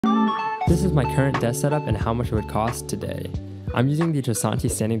This is my current desk setup and how much it would cost today. I'm using the Trasanti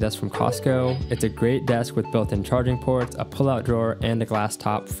standing desk from Costco. It's a great desk with built-in charging ports, a pull-out drawer, and a glass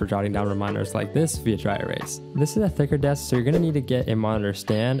top for jotting down reminders like this via dry erase. This is a thicker desk, so you're going to need to get a monitor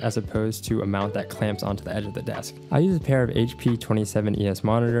stand as opposed to a mount that clamps onto the edge of the desk. I use a pair of HP 27ES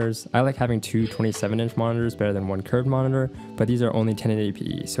monitors. I like having two 27-inch monitors better than one curved monitor, but these are only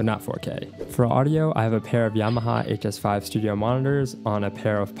 1080p, so not 4K. For audio, I have a pair of Yamaha HS5 studio monitors on a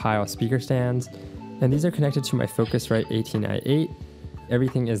pair of Pyle speaker stands, and these are connected to my Focusrite 18i8.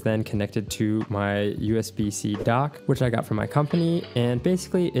 Everything is then connected to my USB-C dock, which I got from my company, and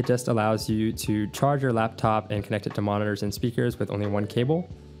basically it just allows you to charge your laptop and connect it to monitors and speakers with only one cable.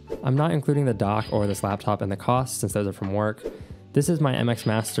 I'm not including the dock or this laptop in the cost since those are from work. This is my MX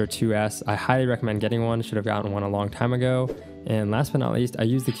Master 2S. I highly recommend getting one, should have gotten one a long time ago. And last but not least, I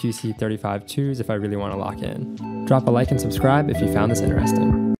use the QC35 2s if I really want to lock in. Drop a like and subscribe if you found this interesting.